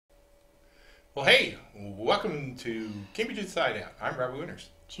Well, hey, welcome to Cambridge InsideOut. I'm Robert Winners,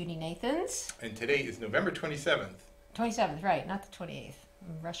 Judy Nathans. and today is November 27th, 27th, right, not the 28th.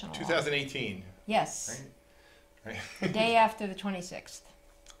 I'm rushing along. 2018. Yes, Right? the day after the 26th.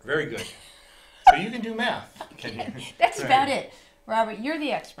 Very good. So you can do math, can you? That's Right. about it. Robert, you're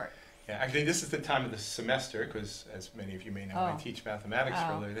the expert. Yeah, actually, this is the time of the semester because, as many of you may know, I Oh. teach mathematics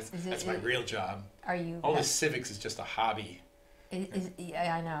for a Oh. living. Is That's it- my real job. Are you? All this civics is just a hobby.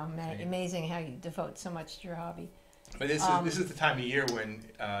 Yeah, I know. Right. Amazing how you devote so much to your hobby. But this is the time of year when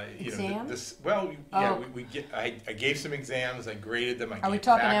you know Exams? yeah, we get I gave some exams, I graded them. Are we gave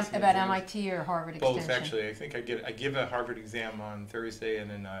talking back some about exams. MIT or Harvard Both, Extension? actually. I think I give a Harvard exam on Thursday, and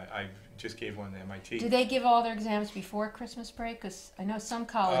then I just gave one to MIT. Do they give all their exams before Christmas break? Because I know some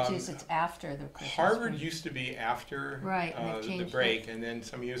colleges it's after the Christmas Harvard break. used to be after Right, and they've the changed break, and then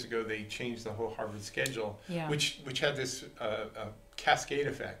some years ago they changed the whole Harvard schedule, Yeah. which had this cascade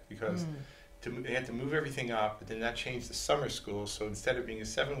effect because they had to move everything up, but then that changed the summer school. So instead of being a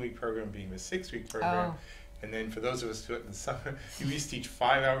 7-week program, being a 6-week program. Oh. And then for those of us who in the summer, we used to teach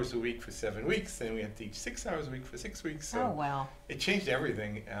 5 hours a week for 7 weeks. Then we had to teach 6 hours a week for 6 weeks. So Oh, well. it changed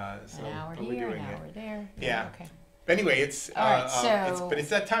everything. So An hour but we're here, doing an it. hour there. Yeah. Okay. But anyway, it's All right, but it's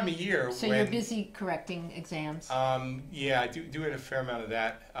that time of year So when you're busy correcting exams. yeah, I do doing a fair amount of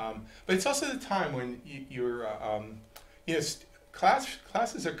that. But it's also the time when you're you know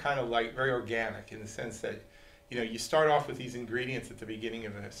classes are kind of like very organic in the sense that you start off with these ingredients at the beginning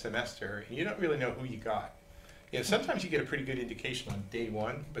of a semester and you don't really know who you got. Sometimes you get a pretty good indication on day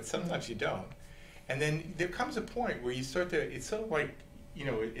one, but sometimes you don't. And then there comes a point where you start to, it's sort of like,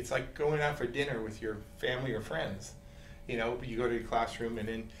 it's like going out for dinner with your family or friends. You go to your classroom and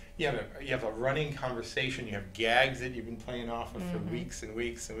then you have a running conversation, you have gags that you've been playing off of for weeks and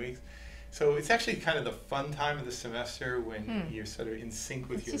weeks and weeks. So it's actually kind of the fun time of the semester when you're sort of in sync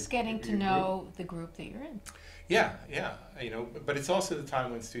with It's your just getting to your group. know the group that you're in. Yeah, but it's also the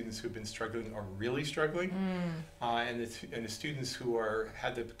time when students who've been struggling are really struggling, and the students who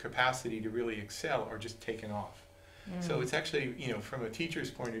had the capacity to really excel are just taken off. So it's actually, from a teacher's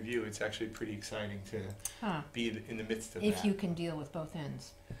point of view, it's actually pretty exciting to be in the midst of that. If you can deal with both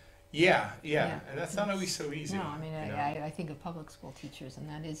ends. Yeah, Yeah. and that's not always so easy. No, I mean, you know? I think of public school teachers, and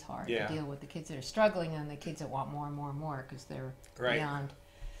that is hard Yeah. to deal with the kids that are struggling and the kids that want more and more and more because they're Right. beyond.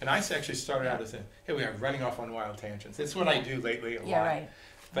 And I actually started out as hey, we are running off on wild tangents. It's what I do lately a lot. Yeah, right.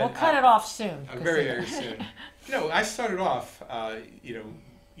 But We'll cut it off soon. 'cause Very, very soon. I started off,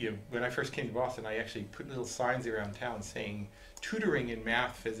 when I first came to Boston, I actually put little signs around town saying tutoring in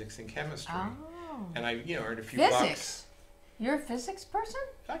math, physics, and chemistry. Oh. And I, earned a few Physics? bucks. You're a physics person?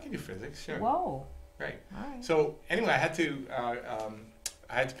 I can do physics, sure. Whoa. Right. All right. So anyway, I had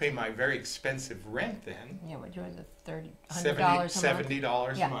to pay my very expensive rent then. Yeah, what was it, $100 a month?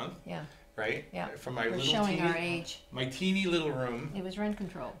 $70 Yeah, a month, yeah, right? yeah. For my We're little showing teeny, our age. my teeny little room. It was rent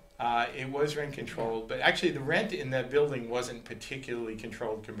controlled. It was rent controlled, but actually the rent in that building wasn't particularly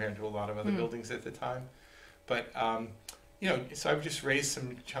controlled compared to a lot of other buildings at the time. But so I've just raised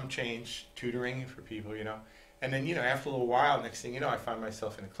some chump change tutoring for people, and then after a little while, next thing you know, I find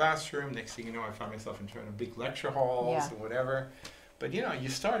myself in a classroom. Next thing you know, I find myself in front of big lecture halls Yeah. and whatever. But you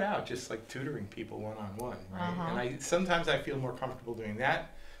start out just like tutoring people one-on-one, right? Uh-huh. And sometimes I feel more comfortable doing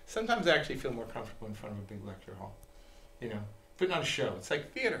that. Sometimes I actually feel more comfortable in front of a big lecture hall, putting on a show. It's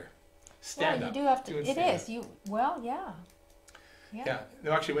like theater, stand Well, up. you do have to. doing It stand-up. is. Yeah. Yeah.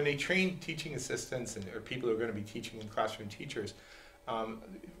 No, actually, when they train teaching assistants or people who are going to be teaching in classroom teachers,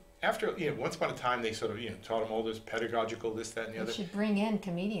 after once upon a time they sort of taught them all this pedagogical this, that, and the You other. should bring in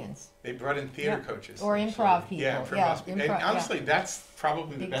comedians. They brought in theater Yeah. coaches Or actually. improv people. Yeah, Yeah, and improv, honestly, that's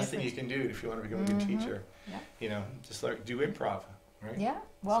probably the Big best thing you difference. can do if you want to become a good teacher. Yeah. Just like do improv, right? Yeah.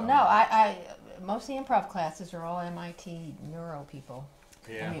 Well, So- no, I most of the improv classes are all MIT neuro people.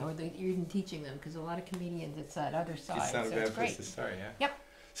 Yeah. I mean, or you're even teaching them because a lot of comedians, it's that other side. It's not a so bad it's place great. to start, yeah. Yep.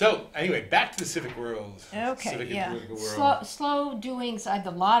 So anyway, back to the civic world. Okay, Civic and yeah. political world. Slow doings. I had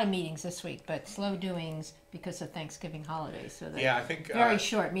a lot of meetings this week, but slow doings because of Thanksgiving holidays. So Yeah, I think very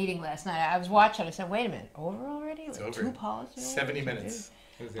short meeting last night. I was watching. I said, "Wait a minute, over already? It's Like over. 2 policies? 70 minutes.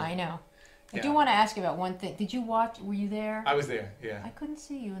 It was it. I know. I Yeah. do want to ask you about one thing. Did you watch? Were you there? I was there, yeah. I couldn't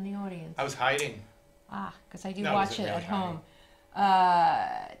see you in the audience. I was hiding. Because I do No, it watch wasn't it really at home.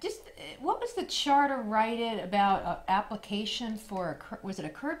 What was the charter write-it about application for was it a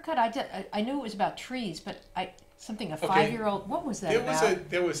curb cut? I knew it was about trees, but something a 5-year-old. What was that There about? was an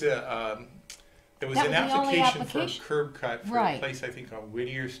That was the only application for a application? curb cut for Right. a place I think on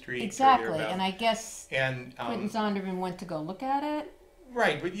Whittier Street. or Exactly, thereabouts. and I guess And Quentin Zondervan went to go look at it.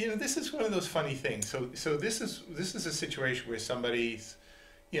 right, but this is one of those funny things. So this is a situation where somebody's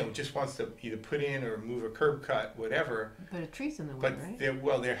just wants to either put in or move a curb cut, whatever. But a tree's in the way, But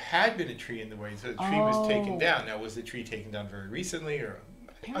right? there had been a tree in the way, so the tree was taken down. Now, was the tree taken down very recently or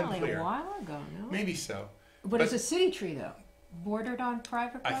Apparently unclear? a while ago, no? Maybe so. But it's a city tree, though. Bordered on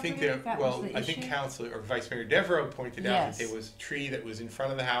private property? I think I think Councillor or Vice Mayor Devereaux pointed out that there was a tree that was in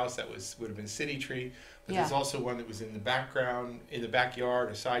front of the house that would have been city tree, but there's also one that was in the background, in the backyard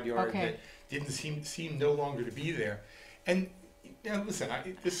or side yard that didn't seem no longer to be there. And listen,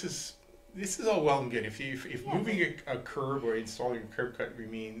 this is all well and good. If moving a curb or installing a curb cut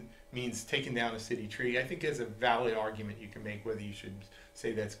means taking down a city tree, I think there's a valid argument you can make whether you should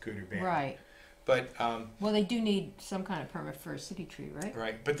say that's good or bad. Right. But well, they do need some kind of permit for a city tree, right?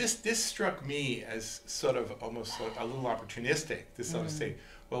 Right. But this struck me as sort of almost like a little opportunistic to sort of say,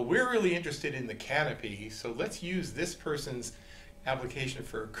 well, we're really interested in the canopy, so let's use this person's application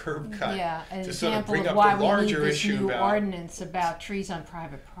for a curb cut to sort of bring up why the larger we need this issue new about ordinance about trees on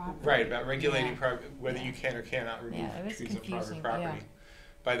private property. Right, about regulating whether you can or cannot remove trees on private property.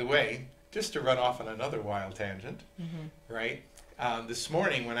 By the way, just to run off on another wild tangent, right? This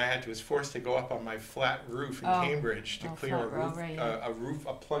morning, when I was forced to go up on my flat roof in Cambridge to clear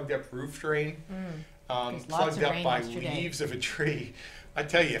a plugged up roof drain, plugged up by leaves of a tree. I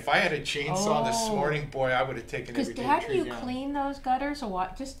tell you, if I had a chainsaw this morning, boy, I would have taken every tree down. Because how do you clean those gutters or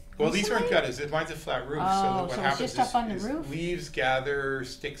what? These weren't gutters. Mine's a flat roof. So what happens it's just up on the roof? Leaves gather,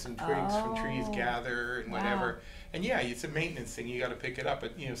 sticks and twigs from trees gather, and whatever. And it's a maintenance thing. You got to pick it up.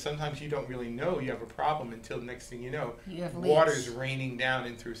 But sometimes you don't really know you have a problem until the next thing you know, water's raining down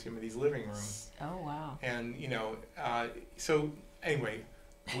in through some of these living rooms. Oh wow! And so anyway,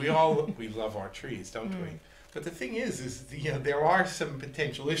 we love our trees, don't we? But the thing is there are some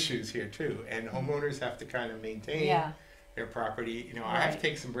potential issues here too, and homeowners have to kind of maintain their property. I have to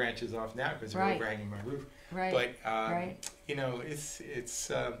take some branches off now because they're overhanging my roof. Right. But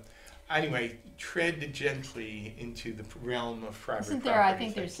it's. Anyway, tread gently into the realm of private property.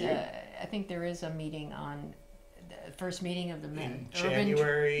 I think there is a meeting on the first meeting of the in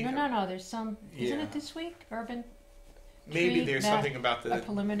January. No. There's some. Isn't it this week? Urban. Maybe there's something about a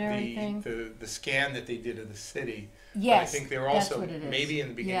preliminary thing. The scan that they did of the city. Yes. But I think they're also maybe in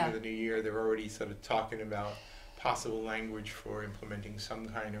the beginning of the new year they're already sort of talking about possible language for implementing some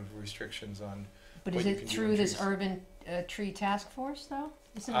kind of restrictions on. But is it through this urban tree task force though?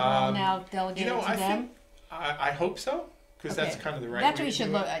 Isn't it all now delegated to them? I hope so, because that's kind of the right. That's what you should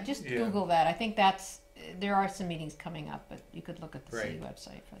look. Just Google that. I think there are some meetings coming up, but you could look at the city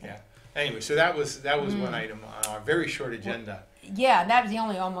website for that. Yeah. Anyway, so that was one item on our very short agenda. Yeah, that was the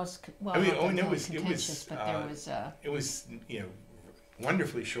only almost. Well, I mean, it was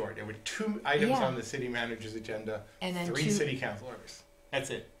wonderfully short. There were 2 items on the city manager's agenda, and then 3 city councilors. That's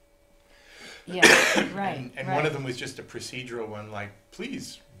it. Yeah, right. And one of them was just a procedural one, like,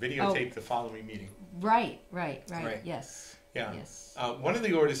 please videotape the following meeting. Right. Yes. Yeah. Yes. One of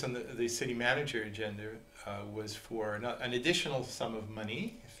the orders on the city manager agenda was for an additional sum of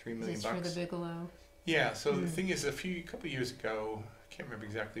money, $3 million. Is this for the Bigelow? Yeah. So the thing is, couple of years ago, I can't remember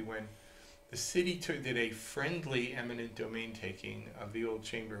exactly when, the city did a friendly eminent domain taking of the old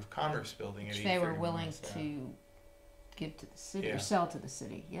Chamber of Commerce building. Which they were willing to give to the city or sell to the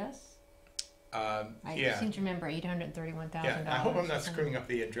city. Yes. I seem to remember $831,000. Yeah, I hope I'm not screwing up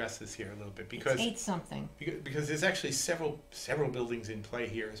the addresses here a little bit because it's 8 something. Because there's actually several buildings in play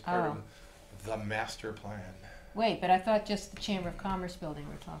here as part of the master plan. Wait, but I thought just the Chamber of Commerce building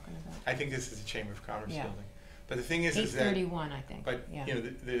we're talking about. I think this is the Chamber of Commerce building. But the thing is that 831, I think. But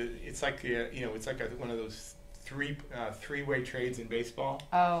it's like it's like one of those three-way trades in baseball.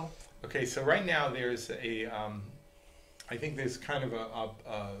 Oh. Okay, so right now there's I think there's kind of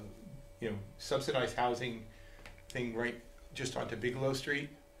a subsidized housing thing right just onto Bigelow Street,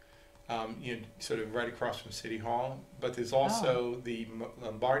 sort of right across from City Hall. But there's also the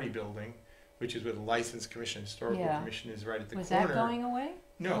Lombardi building, which is where the License Commission, Historical Commission is right at the corner. Was that going away?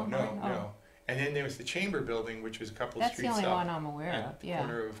 No. And then there was the Chamber building, which was a couple of streets up. That's the only one I'm aware of, at the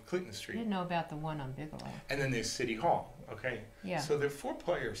corner of Clinton Street. I didn't know about the one on Bigelow. And then there's City Hall, okay? Yeah. So there are 4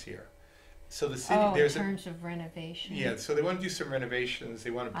 players here. So the city, in terms of renovation. Yeah, so they want to do some renovations.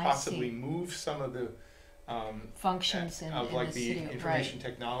 They want to possibly move some of the functions in like the city, information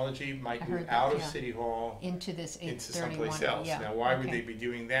technology might move out of City Hall into this into someplace else. Now, why would they be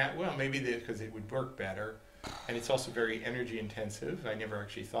doing that? Well, maybe because it would work better, and it's also very energy intensive. I never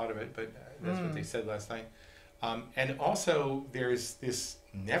actually thought of it, but that's what they said last night. And also, there's this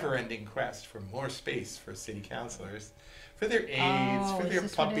never-ending quest for more space for city councilors. For their aides, for their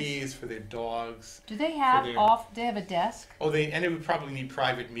puppies, for their dogs. Do they have they have a desk? And they would probably need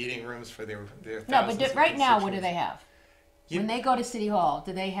private meeting rooms for their No, but right now, what do they have? When they go to City Hall,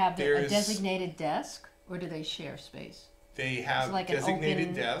 do they have a There's- designated desk, or do they share space? They have like an designated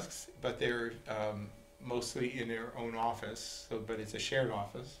open- desks, but they're mostly in their own office. So, but it's a shared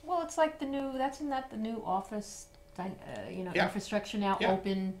office. Well, it's like isn't that the new office, Yeah. infrastructure now, Yeah.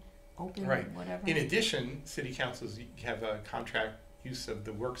 open, Right. whatever? In addition, city councils have a contract use of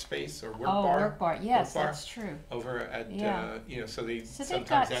the workspace or work Oh, bar work bar, yes, bar. that's true. over at Yeah. so they So they've sometimes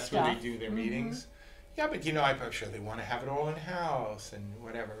got that's where they stuff. do their Mhm. meetings. Yeah, but I'm sure they want to have it all in house and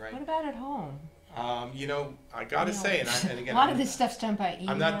whatever, right? What about at home? I gotta say, and again, A lot of this stuff's done by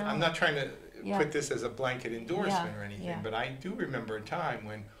email. I'm not trying to Yeah. put this as a blanket endorsement or anything, yeah. but I do remember a time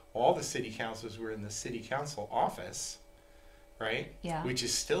when all the city councils were in the city council office, right? Yeah. Which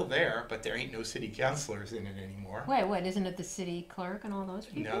is still there, but there ain't no city councilors in it anymore. Wait, isn't it the city clerk and all those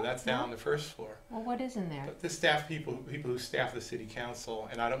people? No, that's down on the first floor. Well, what is in there? But the staff people who staff the city council,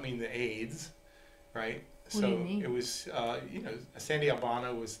 and I don't mean the aides, right? Who So do you mean? it was, Sandy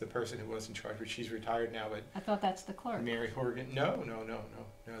Albano was the person who was in charge, but she's retired now. But I thought that's the clerk. Mary Horgan, no,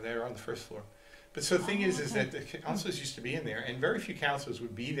 they're on the first floor. But so the thing is okay. that the councilors used to be in there, and very few councilors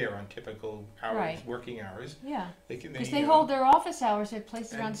would be there on typical hours, Right. working hours. Yeah, They because they hold their office hours at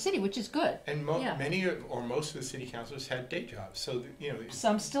places around and- the city, which is good. and yeah. many or most of the city councilors had day jobs. So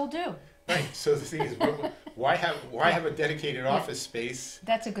Some still do. right. So the thing is, why have a dedicated office space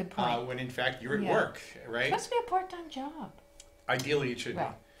That's a good point. when in fact you're at Yeah. work, right? It must be a part-time job. Ideally, it should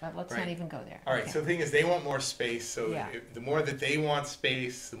Right, but let's Right. not even go there. be. All right. Okay. So the thing is, they want more space. So Yeah. the more that they want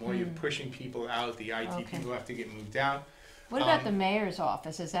space, the more you're pushing people out. The IT Okay. people have to get moved out. What about um, the mayor's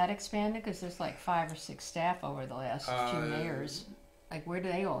office? Is that expanded? Because there's like 5 or 6 staff over the last few mayors. Like, where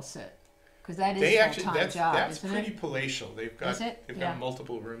do they all sit? Because that is They a actually full-time job, that's isn't pretty it? palatial. They've got Is it? they've Yeah. got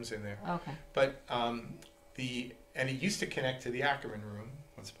multiple rooms in there. Okay. But and it used to connect to the Ackerman room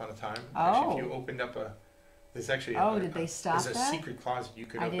once upon a time. Oh. Actually, if you opened up there's actually Did they stop there's a that? secret closet you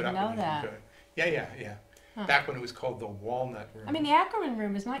could I open didn't up know and that. you could go. Yeah. Huh. Back when it was called the Walnut Room. I mean, the Ackerman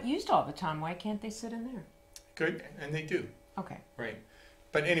room is not used all the time. Why can't they sit in there? Good, and they do. Okay. Right.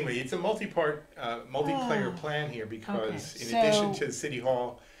 But anyway, it's a multiplayer plan here because Okay. in addition So- to the City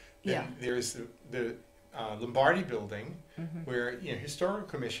Hall, then Yeah. there's the Lombardi building Mhm. where Historical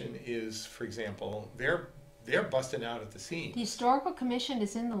Commission is, for example, they're busting out at the The seams. Historical Commission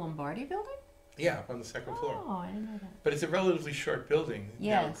is in the Lombardi building? Yeah, up on the second floor. Oh, I didn't know that. But it's a relatively short building.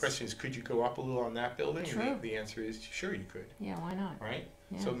 Now the Yes. question is, could you go up a little on that building? True. And the answer is, sure you could, Yeah, why not? right?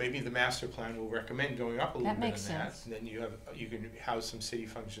 Yeah. So maybe the master plan will recommend going up a little That bit makes on that, sense. and then you can house some city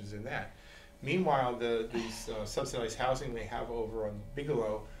functions in that. Meanwhile, these subsidized housing they have over on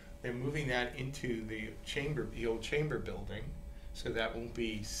Bigelow, they're moving that into the old chamber building, so that won't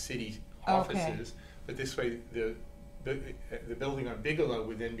be city offices. But this way, the building on Bigelow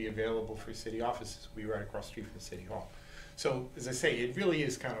would then be available for city offices. We'll be right across the street from City Hall. So as I say, it really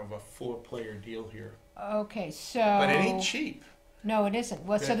is kind of a 4-player deal here. Okay, so. But it ain't cheap. No, it isn't.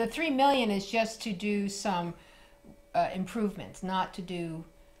 Well, so Yeah. the 3 million is just to do some improvements, not to do.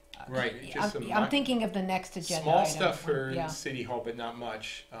 Right, just some I'm thinking of the next agenda small item. stuff for Yeah. City Hall, but not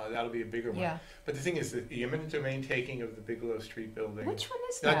much. That'll be a bigger one. Yeah. But the thing is, the eminent domain taking of the Bigelow Street building. Which one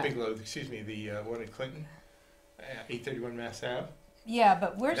is Not that? Bigelow, excuse me, the one at Clinton, 831 Mass Ave. Yeah,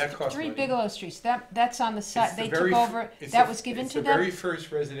 but where's That the costs 3 money. Bigelow Streets? That's on the It's side. the They very took f- over. it's That the- was given it's to the them. very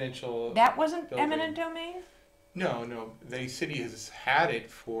first residential. That wasn't building. eminent domain. No, the city has had it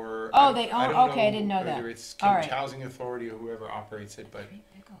for. Oh, I they don't own. Okay, I didn't know whether that. it's All Cambridge right. Housing Authority or whoever operates it, but 3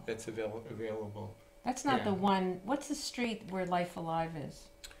 Bigelow. that's available. That's not yeah. the one. What's the street where Life Alive is?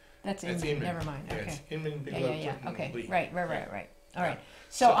 That's That's Inman. Inman. Never mind. Yeah, Okay. it's Inman, Yeah, Bigelow, yeah. Clinton, Okay. Lee. Right. All Yeah. right.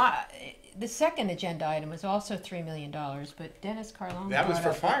 So- So the second agenda item was also $3 million, but Dennis Carlone. That was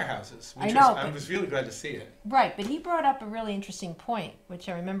brought for up- firehouses. I Which know, I but- was really glad to see it. Right, but he brought up a really interesting point, which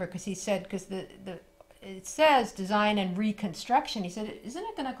I remember because he said, because it says design and reconstruction. He said, isn't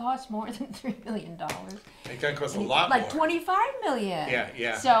it going to cost more than $3 million? It can cost a And he- lot like more. 25 million.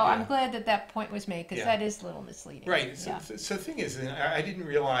 Yeah. So I'm glad that point was made because Yeah. that is a little misleading. Right. So, Yeah. so the thing is, I didn't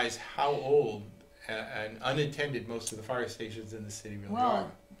realize how old and unattended most of the fire stations in the city really Well,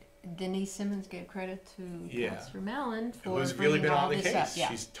 are. Denise Simmons gave credit to Yeah. Councillor Mallon It for was really bringing been all on the this case. up. Yeah.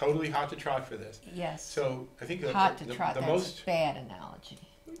 She's totally hot to trot for this. Yes. So I think Hot to trot. the That's most. a bad analogy.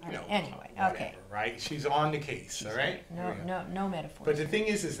 You know, Anyway, whatever, okay. Right. She's on the case. All right. There we go. No metaphors. But the thing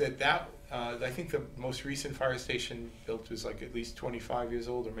is that I think the most recent fire station built was like at least 25 years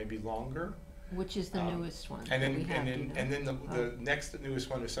old or maybe longer. Which is the newest one? And that we then have, do you know? the next newest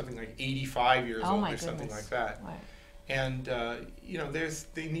one is something like 85 years Oh old my or something goodness. like that. Right. And you know,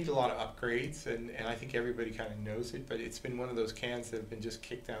 they need a lot of upgrades, and I think everybody kind of knows it. But it's been one of those cans that have been just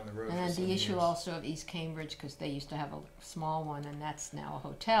kicked down the road. And for then some the issue years. also of East Cambridge, because they used to have a small one, and that's now a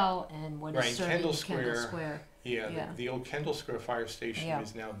hotel. And what is Right, serving Kendall Kendall Square. Square? Yeah, Yeah. The old Kendall Square fire station Yeah.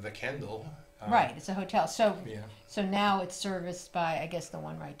 is now the Kendall. Right, it's a hotel. So Yeah. so now it's serviced by, I guess, the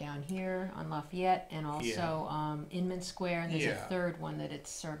one right down here on Lafayette, and also Inman Square, and there's a Yeah. third one that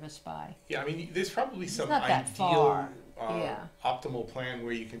it's serviced by. Yeah, I mean, there's probably some not that ideal, far. Yeah. optimal plan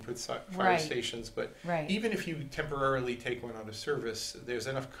where you can put fire Right. stations, but Right. even if you temporarily take one out of service, there's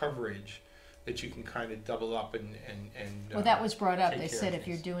enough coverage that you can kind of double up and Well, that was brought up. take They care said of if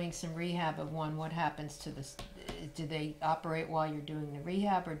you're things. doing some rehab of one, what happens to this? Do they operate while you're doing the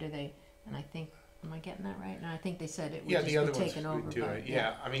rehab, or do they? And I think, am I getting that right? And I think they said it would Yeah, just the other be ones taken over. would do by, it.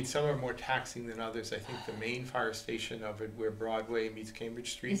 Yeah, I mean, some are more taxing than others. I think the main fire station of it, where Broadway meets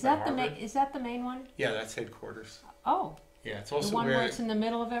Cambridge Street, Is by that the Harvard. main? Is that the main one? Yeah, that's headquarters. Oh, Yeah, it's the also one where. where it's in the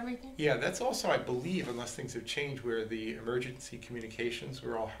middle of everything. Yeah, that's also, I believe, unless things have changed, where the emergency communications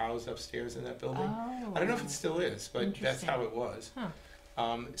were all housed upstairs in that building. Oh. I don't know if it still is, but that's Interesting. how it was. Huh.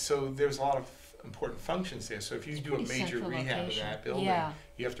 So there's a lot of important functions there. So if you do a Pretty major central rehab location. of that building, Yeah.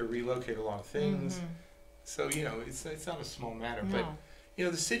 you have to relocate a lot of things. Mhm. So, you know, it's not a small matter. No. But, you know,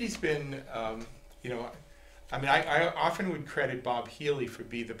 the city's been, you know, I mean, I often would credit Bob Healy for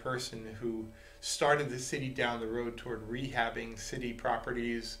being the person who started the city down the road toward rehabbing city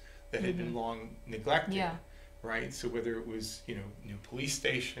properties that had been long neglected. Yeah. Right? So whether it was, you know, new police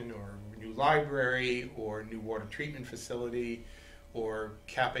station or new library or new water treatment facility or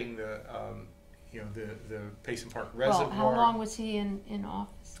capping the, you know, the Payson Park Reservoir. Well, how long was he in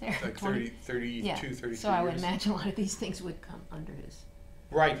office there? Like 20 32, yeah. 33 So I would years. imagine a lot of these things would come under his.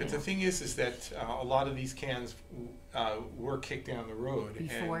 Right, but Yeah. the thing is that a lot of these cans were kicked down the road.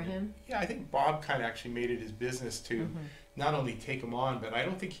 Before and, him? Yeah, I think Bob kind of actually made it his business to not only take them on, but I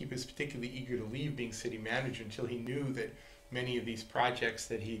don't think he was particularly eager to leave being city manager until he knew that many of these projects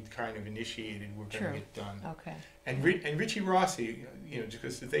that he'd kind of initiated were going True. to get done. Okay. And Richie Rossi, you know,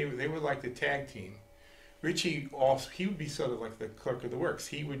 because they were like the tag team. Richie also, he would be sort of like the clerk of the works.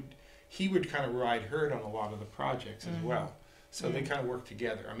 He would kind of ride herd on a lot of the projects as well. So they kind of worked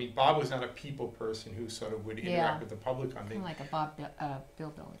together. I mean, Bob was not a people person who sort of would interact Yeah. with the public on Kind things. of like a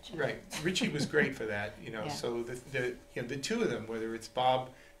Bill Belichick. Right. Richie was great for that, you know. Yeah. So the two of them, whether it's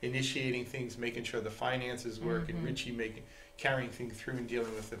Bob initiating things, making sure the finances work, and Richie carrying things through and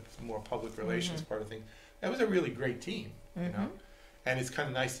dealing with the more public relations part of things, that was a really great team, you know. And it's kind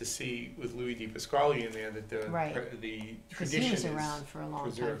of nice to see with Louis DePasquale in there that the Right. the Because tradition he was is around for a long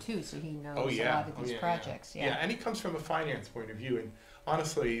preserved. time too, so he knows Oh, a yeah. lot of Oh, these yeah, projects. Yeah, and he comes from a finance point of view, and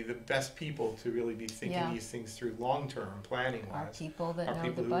honestly, the best people to really be thinking Yeah. these things through long-term planning Are wise people that are know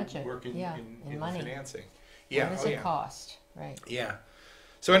people the who budget. work in in the money. financing. Yeah, What does oh, it yeah. cost? Right. Yeah.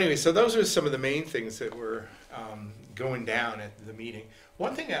 So anyway, so those are some of the main things that were going down at the meeting.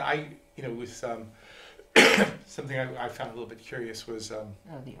 One thing that I, you know, was something I found a little bit curious was, Oh,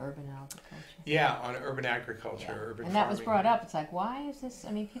 the urban agriculture. yeah, on urban agriculture, Yeah. urban And that was farming. brought up. It's like, why is this?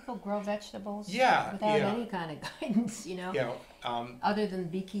 I mean, people grow vegetables Yeah, without yeah. any kind of guidance, you know, You know, other than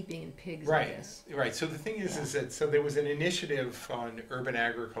beekeeping and pigs, I right, guess. right. So the thing is Yeah. that so there was an initiative on urban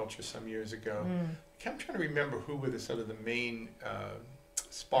agriculture some years ago. Mm. I'm trying to remember who were the sort of the main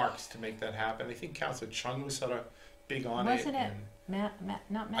sparks to make that happen. I think Councillor Chung was sort of big on Wasn't it. it and not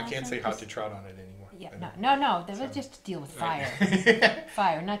I can't Madison? say hot Just- to trot on it anymore. Yeah, but- no. That So- was just to deal with Right. fire.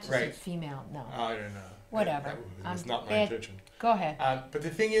 Fire, not just a Right. female. No. I don't know. Whatever. That was I'm not my bad. intention. Go ahead. But the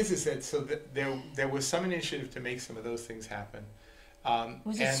thing is that so that there was some initiative to make some of those things happen.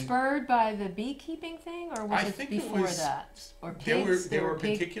 Was it and spurred by the beekeeping thing, or was I it think it before was- that? Or there pigs? were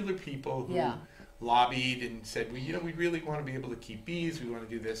pig- particular people who Yeah. lobbied and said, well, you know, we really want to be able to keep bees. We want to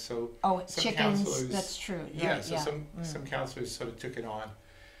do this. So Oh, some chickens. councillors- That's true. yeah, Right, so some councillors sort of took it on.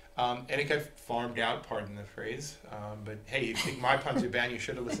 And it got farmed out, pardon the phrase. But hey, if you think my puns are bad, you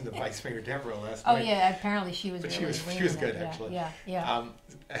should have listened to Vice Mayor Deborah last Oh night. yeah, apparently she was. But really she was winging good, it. Yeah, actually. Yeah.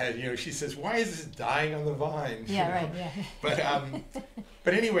 And, you know, she says, why is this dying on the vine? Yeah. You know? Right. Yeah.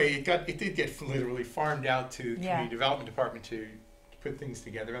 But anyway, it did get literally farmed out to the Yeah. community development department to put things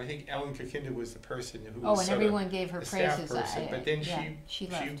together. And I think Ellen Kakinda was the person who Oh, was and sort everyone gave her of the staff praises. person. But then yeah, she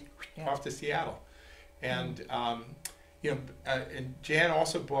left. Yeah. off to Seattle, and you know, and Jan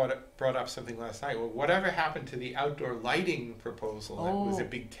also brought up something last night. Well, whatever happened to the outdoor lighting proposal? That was a Oh.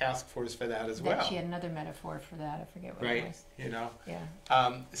 big task force for that as Then well. she had another metaphor for that. I forget what it Right, was. you know. Yeah.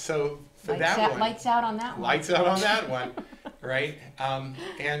 So for Lights that out, one, lights out on that one. lights out on that one. right?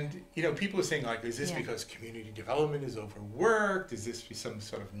 And you know, people are saying like, is this because community development is overworked? Is this some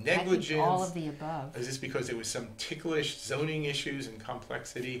sort of negligence? I think all of the above. Is this because there was some ticklish zoning issues and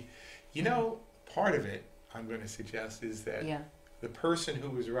complexity? You know, part of it, I'm going to suggest, is that the person who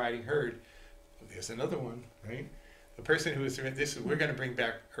was riding herd, there's another one, right? The person who was doing this, we're going to bring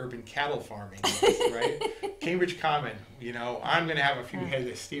back urban cattle farming, right? Cambridge Common, you know, I'm going to have a few head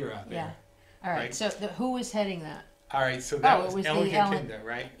of steer out there. Yeah. All right. So who was heading that? All right. So that was Ellen Ellen, Kinda,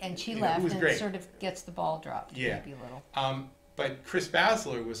 right? And she left and great. sort of gets the ball dropped. Yeah. Maybe a little. But Chris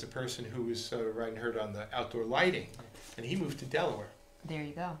Basler was the person who was riding herd on the outdoor lighting, and he moved to Delaware. There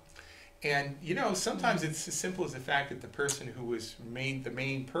you go. And you know, sometimes it's as simple as the fact that the person who was the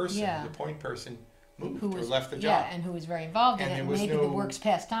main person, the point person, moved or left the job. Yeah, and who was very involved in it. And maybe the work's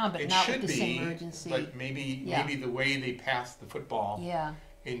passed on, but not with the same urgency. But maybe the way they passed the football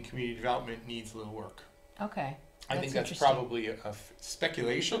in community development needs a little work. Okay. I think that's probably a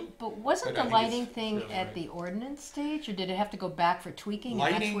speculation. But wasn't the lighting thing really at the ordinance stage, or did it have to go back for tweaking?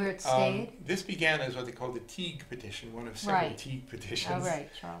 Lighting, and that's where it stayed? This began as what they call the Teague petition, one of several Teague petitions. Oh, right,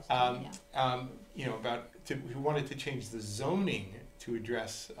 Charles. You know, who wanted to change the zoning to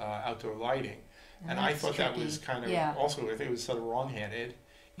address outdoor lighting. And I thought that was kind of also, I think it was sort of wrong-headed.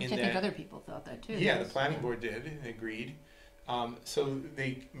 Which I think other people thought that too. Yeah, the planning board did and agreed. So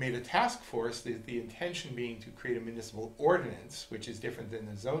they made a task force, the intention being to create a municipal ordinance, which is different than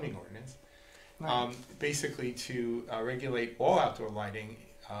the zoning ordinance, basically to regulate all outdoor lighting.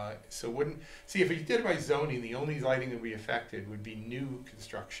 So if you did it by zoning, the only lighting that would be affected would be new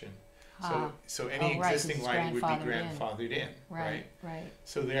construction. So any existing lighting would be grandfathered in, right?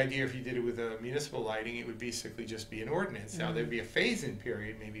 So the idea, if you did it with a municipal lighting, it would basically just be an ordinance. Now there'd be a phase-in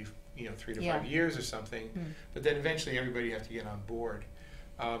period, maybe 3 to 5 years or something, but then eventually everybody would have to get on board.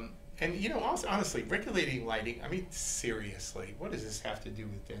 And you know, also, honestly, regulating lighting. I mean, seriously, what does this have to do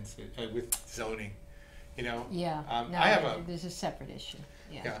with density, with zoning? You know? Yeah. No, I have there's a separate issue.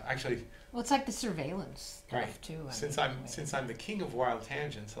 Yeah, actually. Well, it's like the surveillance stuff too. Since I'm the king of wild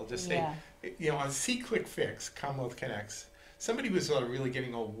tangents, I'll just say, you know, on See-Click Fix, Commonwealth Connects, somebody was really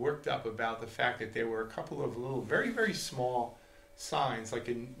getting all worked up about the fact that there were a couple of little, very, very small signs, like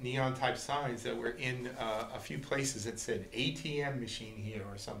neon type signs that were in a few places that said ATM machine here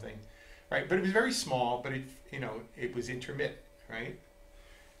or something, right? But it was very small, but it was intermittent, right?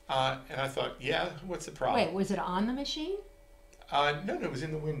 And I thought, what's the problem? Wait, was it on the machine? No, it was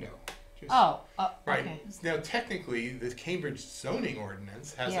in the window. Right. Okay. Now, technically, the Cambridge zoning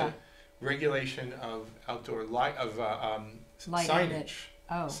ordinance has a regulation of outdoor signage.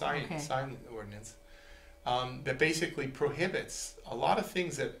 Sign ordinance that basically prohibits a lot of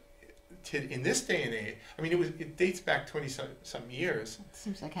things that, in this day and age, I mean, it dates back 20-some years. It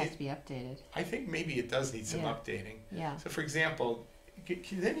seems like it has to be updated. I think maybe it does need some updating. Yeah. So, for example,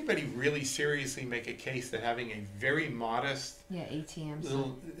 can anybody really seriously make a case that having a very modest ATM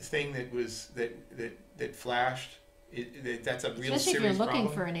little thing that flashed, that's a real especially serious if you're looking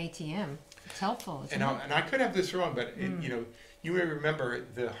problem? For an ATM, it's helpful. And I could have this wrong, but you may remember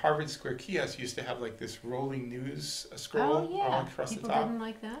the Harvard Square kiosk used to have like this rolling news scroll across the top. People didn't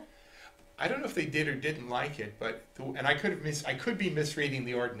like that? I don't know if they did or didn't like it, but I could be misreading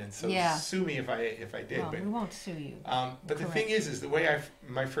the ordinance. So sue me if I did. Well, but we won't sue you. But the thing is the way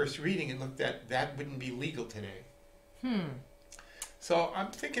my first reading it looked at, that wouldn't be legal today. So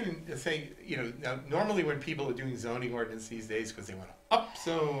I'm thinking, now normally when people are doing zoning ordinance these days, because they want to up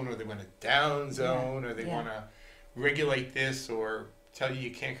zone or they want to down zone or they want to regulate this or tell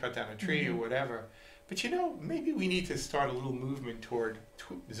you can't cut down a tree or whatever. But maybe we need to start a little movement toward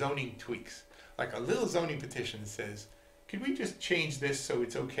zoning tweaks, like a little zoning petition that says, could we just change this so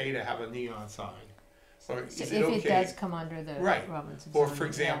it's okay to have a neon sign? Or so is it okay? If it does come under the Robinson Or zoning, for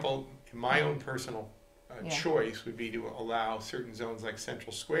example, my own personal choice would be to allow certain zones like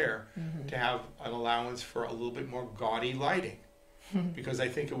Central Square to have an allowance for a little bit more gaudy lighting, because I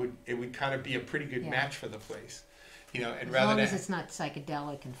think it would kind of be a pretty good match for the place, and as rather long than as it's not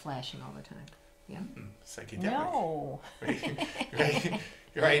psychedelic and flashing all the time. Yeah. Psychedelic. No.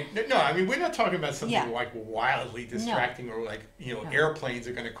 Right. No, I mean, we're not talking about something like wildly distracting or like, airplanes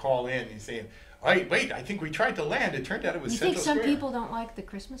are going to call in and saying, wait, I think we tried to land. It turned out it was Central Square. You think some people don't like the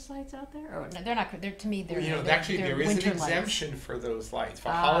Christmas lights out there? Or no, they're not. To me, they're actually they're there is an exemption for those lights, for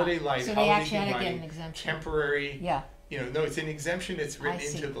holiday lights, so holiday they actually had to lighting, get an exemption. temporary. Yeah. No, it's an exemption. It's written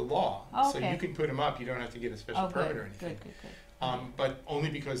into the law, so you can put them up. You don't have to get a special permit or anything. Good. But only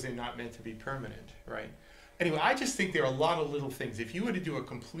because they're not meant to be permanent, right? Anyway, I just think there are a lot of little things. If you were to do a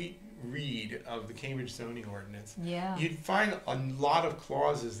complete read of the Cambridge zoning ordinance, you'd find a lot of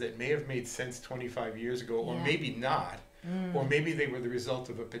clauses that may have made sense 25 years ago, or maybe not. or maybe they were the result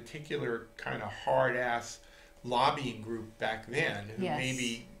of a particular kind of hard-ass lobbying group back then who Yes.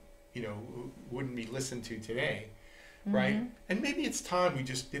 maybe, you know, wouldn't be listened to today, right? And maybe it's time we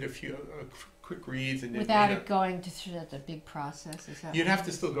just did a few quick reads and Without it going through that big process. Is that you'd have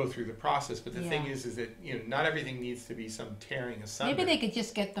to still go through the process, but the thing is that, you know, not everything needs to be some tearing asunder. Maybe they could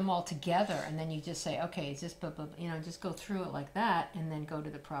just get them all together, and then you just say, okay, is this, you know, just go through it like that, and then go to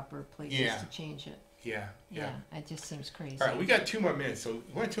the proper places to change it. Yeah. It just seems crazy. All right, we got 2 more minutes, so you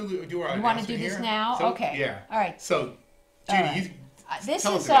want to do our You want to do announcement this here? now? So, Okay. Yeah. All right. So, All Judy, right. This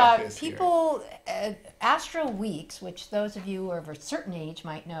tell us is about this people. Astral Weeks, which those of you who are of a certain age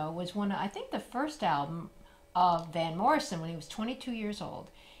might know, was one of, I think, the first album of Van Morrison when he was 22 years old,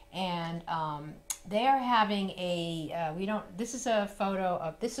 and they are having a. This is a photo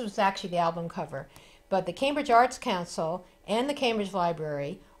of. This was actually the album cover, but the Cambridge Arts Council and the Cambridge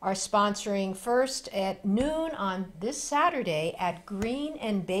Library are sponsoring first at noon on this Saturday at Green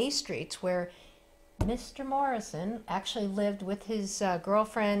and Bay Streets, where Mr. Morrison actually lived with his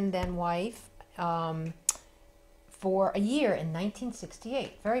girlfriend, then wife, for a year in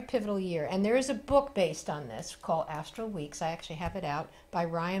 1968. Very pivotal year. And there is a book based on this called Astral Weeks. I actually have it out by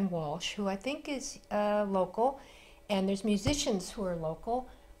Ryan Walsh, who I think is local. And there's musicians who are local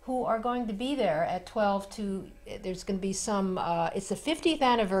who are going to be there at 12 to, there's going to be some, it's the 50th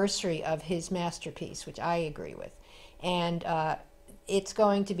anniversary of his masterpiece, which I agree with. And it's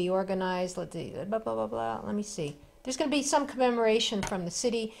going to be organized, let's see, blah, blah, blah, blah, let me see. There's going to be some commemoration from the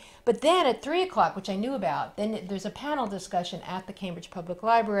city. But then at 3 o'clock, which I knew about, then there's a panel discussion at the Cambridge Public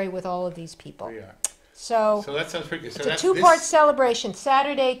Library with all of these people. Yeah. So that sounds pretty good. So it's a 2-part celebration,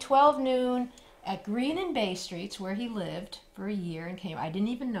 Saturday, 12 noon, at Green and Bay Streets, where he lived for a year and came. I didn't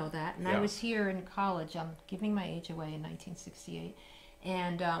even know that. And I was here in college. I'm giving my age away in 1968.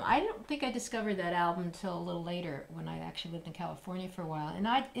 And I don't think I discovered that album until a little later when I actually lived in California for a while. And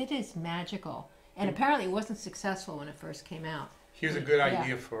it is magical. And apparently it wasn't successful when it first came out. Here's a good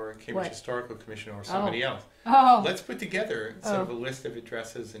idea for Cambridge Historical Commission or somebody else. Let's put together sort of a list of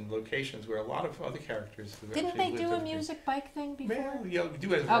addresses and locations where a lot of other characters who Didn't they do a music bike thing before? Well, you know,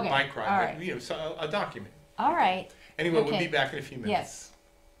 do it as a bike ride, but, you know, so a document. All right. Anyway, we'll be back in a few minutes. Yes.